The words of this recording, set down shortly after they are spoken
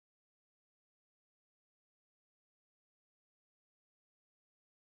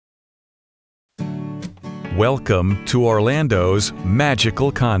Welcome to Orlando's Magical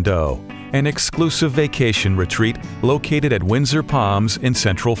Condo, an exclusive vacation retreat located at Windsor Palms in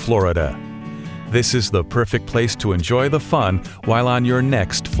Central Florida. This is the perfect place to enjoy the fun while on your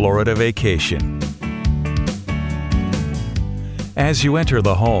next Florida vacation. As you enter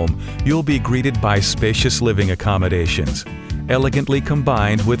the home, you'll be greeted by spacious living accommodations, elegantly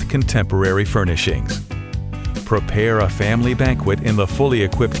combined with contemporary furnishings. Prepare a family banquet in the fully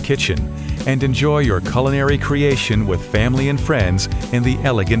equipped kitchen and enjoy your culinary creation with family and friends in the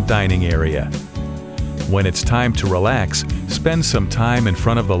elegant dining area. When it's time to relax, spend some time in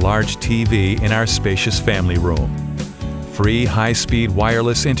front of the large TV in our spacious family room. Free high-speed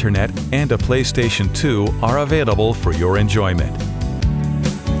wireless internet and a PlayStation 2 are available for your enjoyment.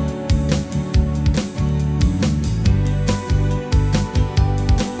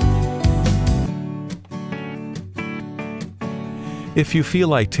 If you feel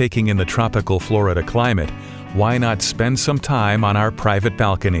like taking in the tropical Florida climate, why not spend some time on our private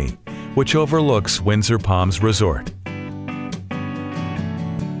balcony, which overlooks Windsor Palms Resort.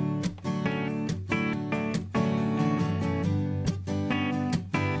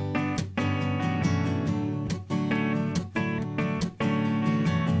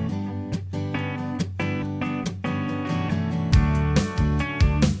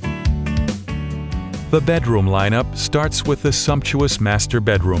 The bedroom lineup starts with the sumptuous master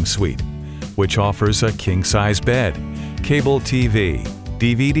bedroom suite, which offers a king-size bed, cable TV,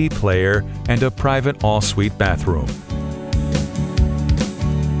 DVD player, and a private all-suite bathroom.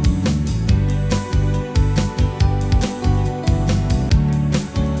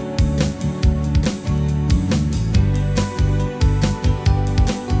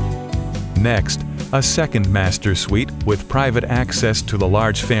 Next, a second master suite with private access to the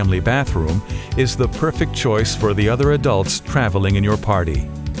large family bathroom is the perfect choice for the other adults traveling in your party.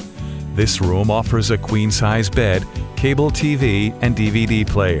 This room offers a queen-size bed, cable TV, and DVD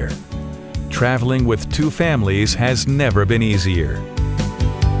player. Traveling with two families has never been easier.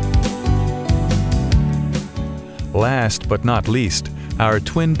 Last but not least, our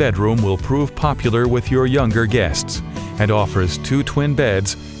twin bedroom will prove popular with your younger guests and offers two twin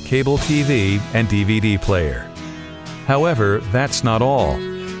beds, cable TV, and DVD player. However, that's not all.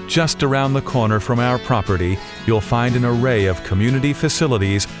 Just around the corner from our property, you'll find an array of community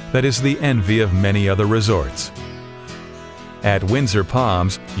facilities that is the envy of many other resorts. At Windsor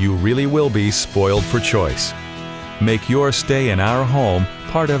Palms, you really will be spoiled for choice. Make your stay in our home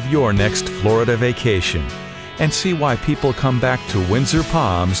part of your next Florida vacation, and see why people come back to Windsor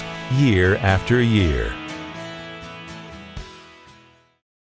Palms year after year.